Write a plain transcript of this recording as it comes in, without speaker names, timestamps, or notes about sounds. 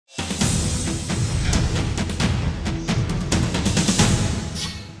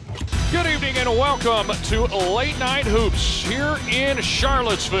and welcome to Late Night Hoops here in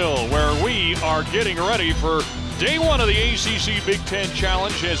Charlottesville, where we are getting ready for day one of the ACC Big Ten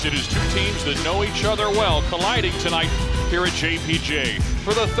Challenge, as it is two teams that know each other well colliding tonight here at JPJ.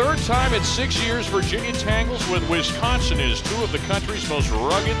 For the third time in 6 years, Virginia tangles with Wisconsin as two of the country's most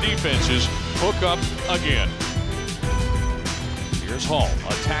rugged defenses hook up again. Here's Hall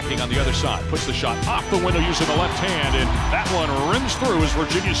attacking on the other side, puts the shot off the window using the left hand, and that one rims through as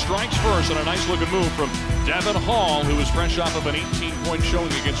Virginia strikes first on a nice looking move from Devin Hall, who is fresh off of an 18-point showing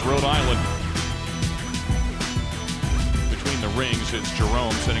against Rhode Island. Between the rings, it's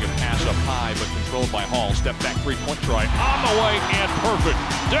Jerome sending a pass up high but controlled by Hall. Step back three-point try on the way and perfect.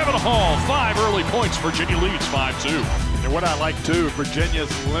 Devin Hall, 5 early points. Virginia leads 5-2. And what I like too,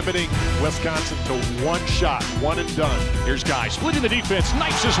 Virginia's limiting Wisconsin to one shot, one and done. Here's Guy splitting the defense,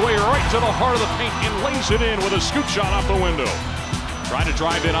 knifes his way right to the heart of the paint and lays it in with a scoop shot off the window. Trying to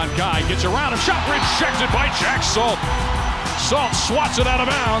drive in on Guy, gets around him, shot rejected by Jack Salt. Salt swats it out of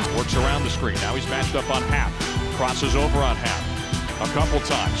bounds. Works around the screen, now he's matched up on Half. Crosses over on Half a couple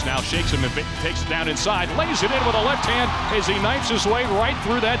times. Now shakes him and takes it down inside, lays it in with a left hand as he knifes his way right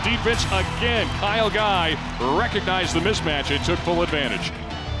through that defense again. Kyle Guy recognized the mismatch and took full advantage.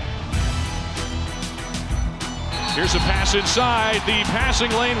 Here's a pass inside. The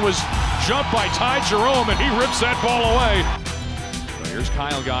passing lane was jumped by Ty Jerome, and he rips that ball away. So here's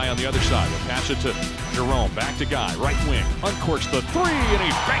Kyle Guy on the other side. He'll pass it to Jerome. Back to Guy, right wing. Uncorks the three, and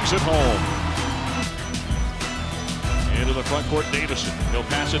he bangs it home. Into the front court, Davison. He'll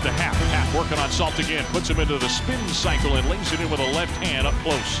pass it to Half. Half working on Salt again. Puts him into the spin cycle and lays it in with a left hand up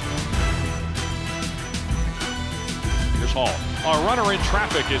close. Here's Hall. A runner in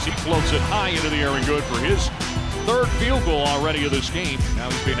traffic as he floats it high into the air and good for his third field goal already of this game. Now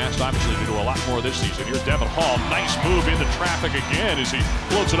he's being asked, obviously, to do a lot more this season. Here's Devin Hall. Nice move into traffic again as he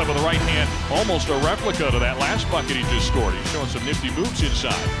floats it up with the right hand. Almost a replica to that last bucket he just scored. He's showing some nifty moves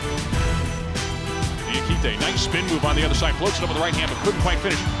inside. Diakite, nice spin move on the other side, floats it up with the right hand, but couldn't quite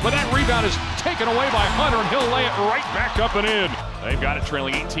finish. But that rebound is taken away by Hunter, and he'll lay it right back up and in. They've got it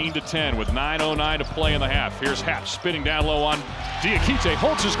trailing 18-10 with 9:09 to play in the half. Here's Happ spinning down low on Diakite,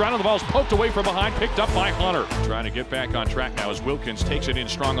 holds his ground, and the ball's poked away from behind, picked up by Hunter. Trying to get back on track now as Wilkins takes it in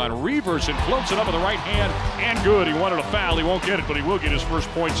strong on Reavers and floats it up with the right hand, and good. He wanted a foul, he won't get it, but he will get his first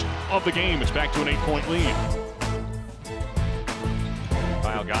points of the game. It's back to an 8-point lead.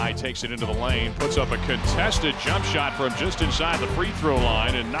 Kyle Guy takes it into the lane, puts up a contested jump shot from just inside the free throw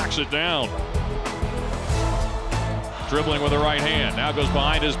line and knocks it down. Dribbling with the right hand, now goes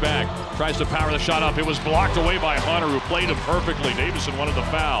behind his back, tries to power the shot up. It was blocked away by Hunter, who played him perfectly. Davison wanted the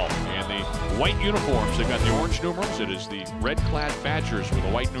foul. And the white uniforms, they've got the orange numerals. It is the red-clad Badgers with the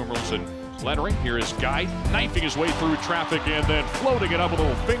white numerals and lettering. Here is Guy knifing his way through traffic and then floating it up with a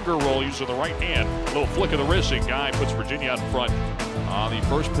little finger roll using the right hand. A little flick of the wrist, and Guy puts Virginia out in front on the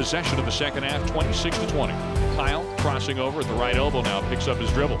first possession of the second half, 26-20. Kyle crossing over at the right elbow now, picks up his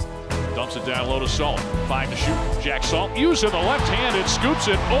dribble. Dumps it down low to Salt. 5 to shoot. Jack Salt using the left hand and scoops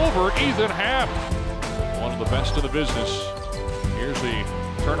it over Ethan Happ. One of the best in the business. Here's the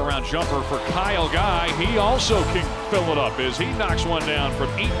turnaround jumper for Kyle Guy. He also can fill it up as he knocks one down from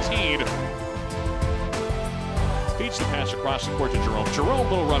 18. Feeds the pass across the court to Jerome. Jerome,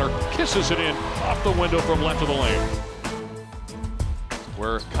 little runner, kisses it in off the window from left of the lane.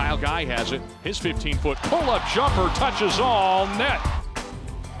 Where Kyle Guy has it, his 15-foot pull-up jumper touches all net.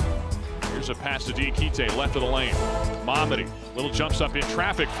 Here's a pass to Diakite, left of the lane. Mamadi, little jumps up in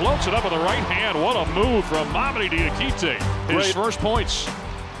traffic, floats it up with the right hand. What a move from Mamadi Diakite. His first points.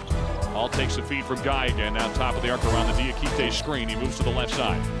 Hall takes the feed from Guy again, now top of the arc around the Diakite screen. He moves to the left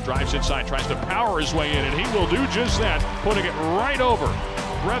side, drives inside, tries to power his way in, and he will do just that, putting it right over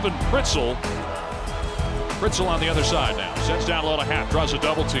Brevin Pritzel. Pritzel on the other side now, sets down low to Half, draws a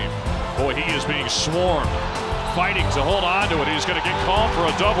double team. Boy, he is being swarmed, fighting to hold on to it. He's going to get called for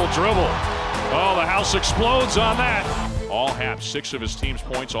a double dribble. Oh, the house explodes on that. All Half, 6 of his team's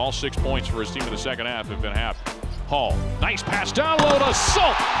points, all 6 points for his team in the second half have been Half. Hall, nice pass down low to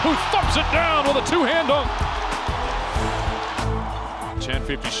Salt, who thumps it down with a two-hand dunk.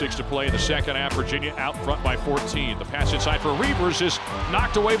 10:56 to play in the second half. Virginia out front by 14. The pass inside for Reavers is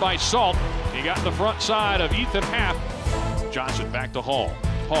knocked away by Salt. He got the front side of Ethan Happ. Johnson back to Hall.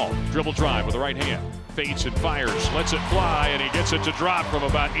 Hall, dribble drive with the right hand. Fades and fires, lets it fly, and he gets it to drop from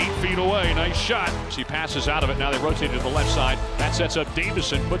about 8 feet away. Nice shot. He passes out of it. Now they rotate to the left side. That sets up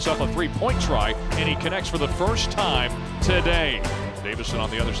Davison, puts up a three-point try, and he connects for the first time today. Davison on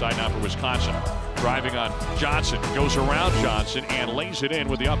the other side now for Wisconsin. Driving on Johnson, goes around Johnson and lays it in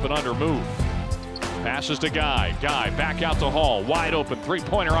with the up and under move. Passes to Guy. Guy back out to Hall. Wide open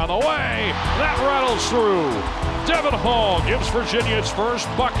three-pointer on the way. That rattles through. Devin Hall gives Virginia its first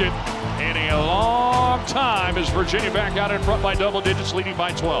bucket in a long time as Virginia back out in front by double digits, leading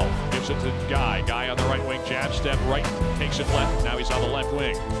by 12. Gives it to Guy. Guy on the right wing, jab step right, takes it left. Now he's on the left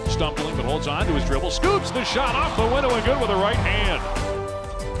wing. Stumbling, but holds on to his dribble. Scoops the shot off the window and good with the right hand.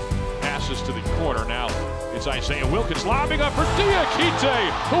 Passes to the corner now. It's Isaiah Wilkins lobbing up for Diakite,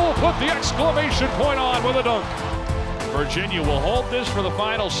 who will put the exclamation point on with a dunk. Virginia will hold this for the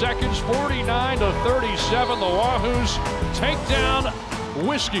final seconds, 49-37. The Wahoos take down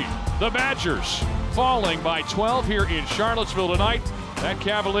Whiskey. The Badgers falling by 12 here in Charlottesville tonight. That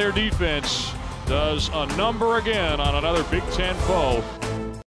Cavalier defense does a number again on another Big Ten foe.